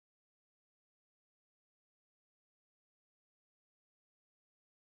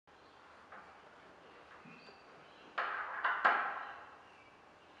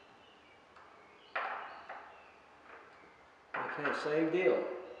Okay, same deal.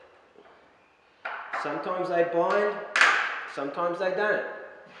 Sometimes they bind, sometimes they don't.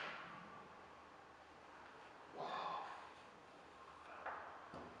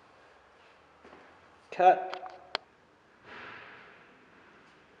 Cut.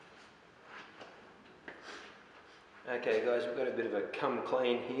 Okay guys, we've got a bit of a come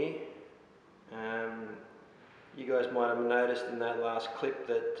clean here. You guys might have noticed in that last clip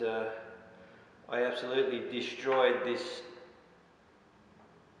that I absolutely destroyed this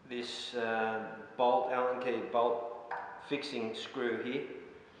Allen key bolt fixing screw here.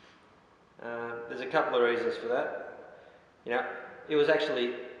 There's a couple of reasons for that. You know,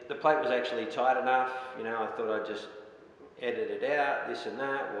 the plate was actually tight enough. You know, I thought I'd just edit it out, this and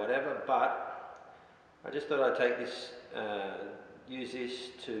that, whatever. But I just thought I'd take this, use this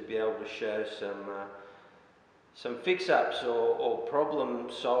to be able to show some fix-ups or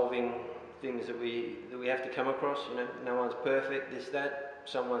problem-solving things that we have to come across. You know, no one's perfect. This, that.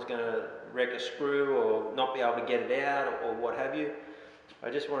 Someone's going to wreck a screw or not be able to get it out or what have you.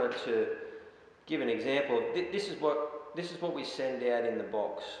 I just wanted to give an example. This is what we send out in the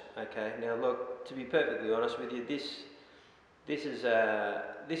box. Okay. Now look, to be perfectly honest with you, this is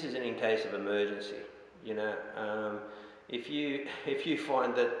an in case of emergency. You know, if you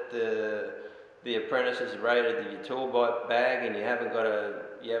find that the apprentice has raided your tool bag and you haven't got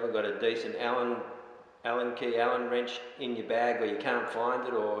a decent Allen key, Allen wrench in your bag, or you can't find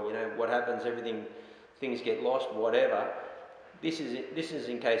it, or you know what happens, things get lost, whatever. This is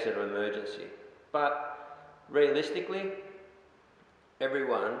in case of emergency. But realistically, every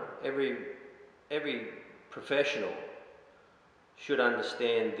professional should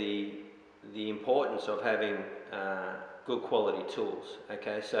understand the importance of having good quality tools.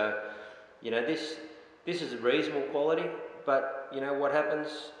 Okay, so you know this is a reasonable quality, but you know what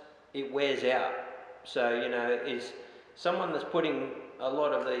happens? It wears out. So you know, is someone that's putting a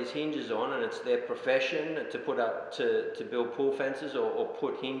lot of these hinges on, and it's their profession to put up to build pool fences or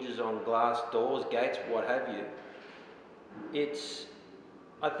put hinges on glass doors, gates, what have you.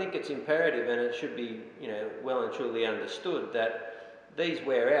 I think it's imperative, and it should be, you know, well and truly understood that these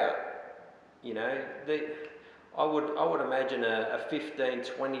wear out. You know, I would imagine a $15,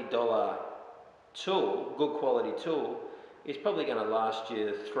 $20 tool, good quality tool, is probably going to last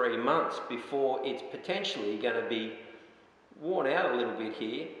you 3 months before it's potentially going to be worn out a little bit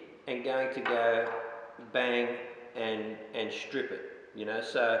here and going to go bang and strip it. You know,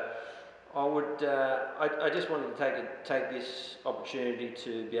 so I would I just wanted to take this opportunity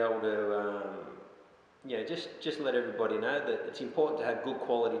to be able to you know, just let everybody know that it's important to have good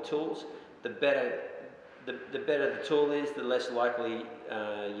quality tools. The better the tool is, the less likely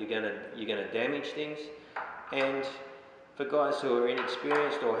you're gonna damage things. And for guys who are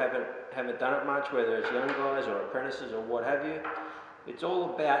inexperienced or haven't done it much, whether it's young guys or apprentices or what have you, it's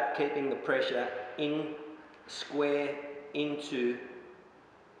all about keeping the pressure square into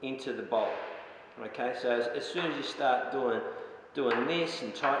the bolt. Okay, so as soon as you start doing this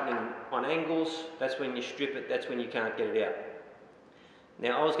and tightening on angles, that's when you strip it. That's when you can't get it out.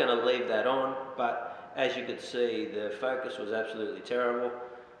 Now I was going to leave that on, but as you could see, the focus was absolutely terrible.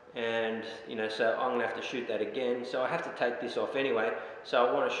 And you know, so I'm going to have to shoot that again, so I have to take this off anyway. So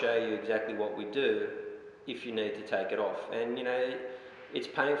I want to show you exactly what we do if you need to take it off. And you know, it's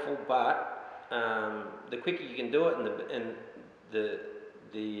painful, but the quicker you can do it, and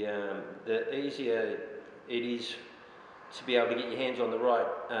the easier it is to be able to get your hands on the right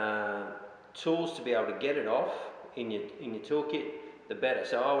tools to be able to get it off in your toolkit, the better.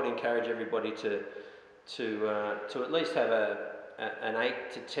 So I would encourage everybody to at least have an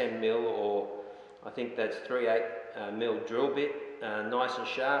 8 to 10 mil, or I think that's 3/8 mil drill bit, nice and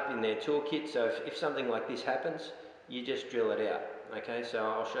sharp in their toolkit. So if something like this happens, you just drill it out. Okay, so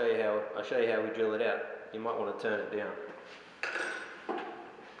I'll show you how we drill it out. You might want to turn it down.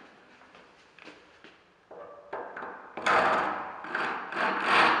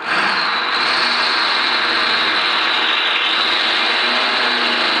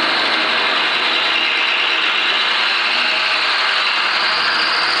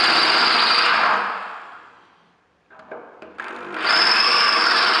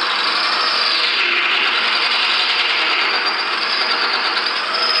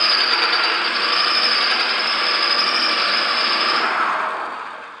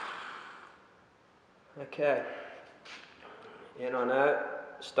 Okay, and I know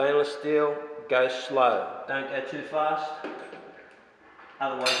stainless steel goes slow. Don't go too fast,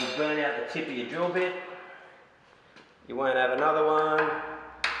 otherwise you'll burn out the tip of your drill bit. You won't have another one.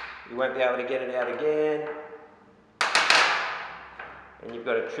 You won't be able to get it out again, and you've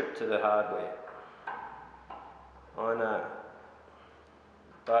got a trip to the hardware. I know.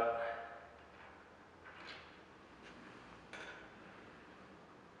 but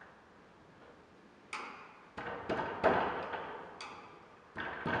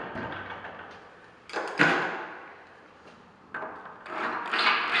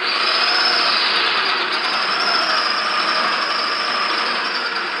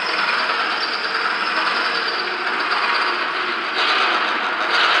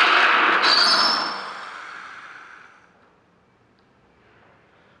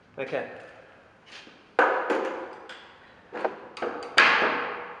okay.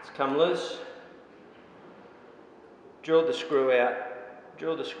 It's come loose. Drill the screw out.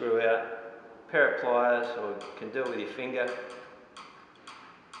 Pair of pliers, or you can do it with your finger.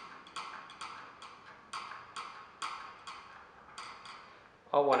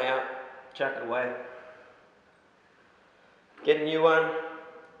 Pull one out, chuck it away. Get a new one.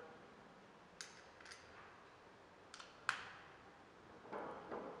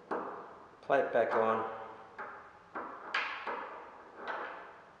 Plate back on.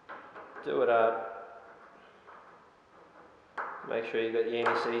 Do it up. Make sure you've got your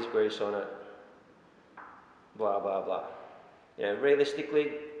anti-seize grease on it. Blah, blah, blah. You know,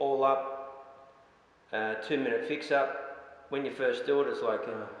 realistically, all up, 2-minute fix up. When you first do it, it's like,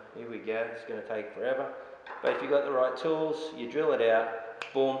 here we go, it's going to take forever. But if you've got the right tools, you drill it out,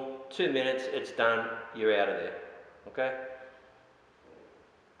 boom, 2 minutes, it's done, you're out of there. Okay?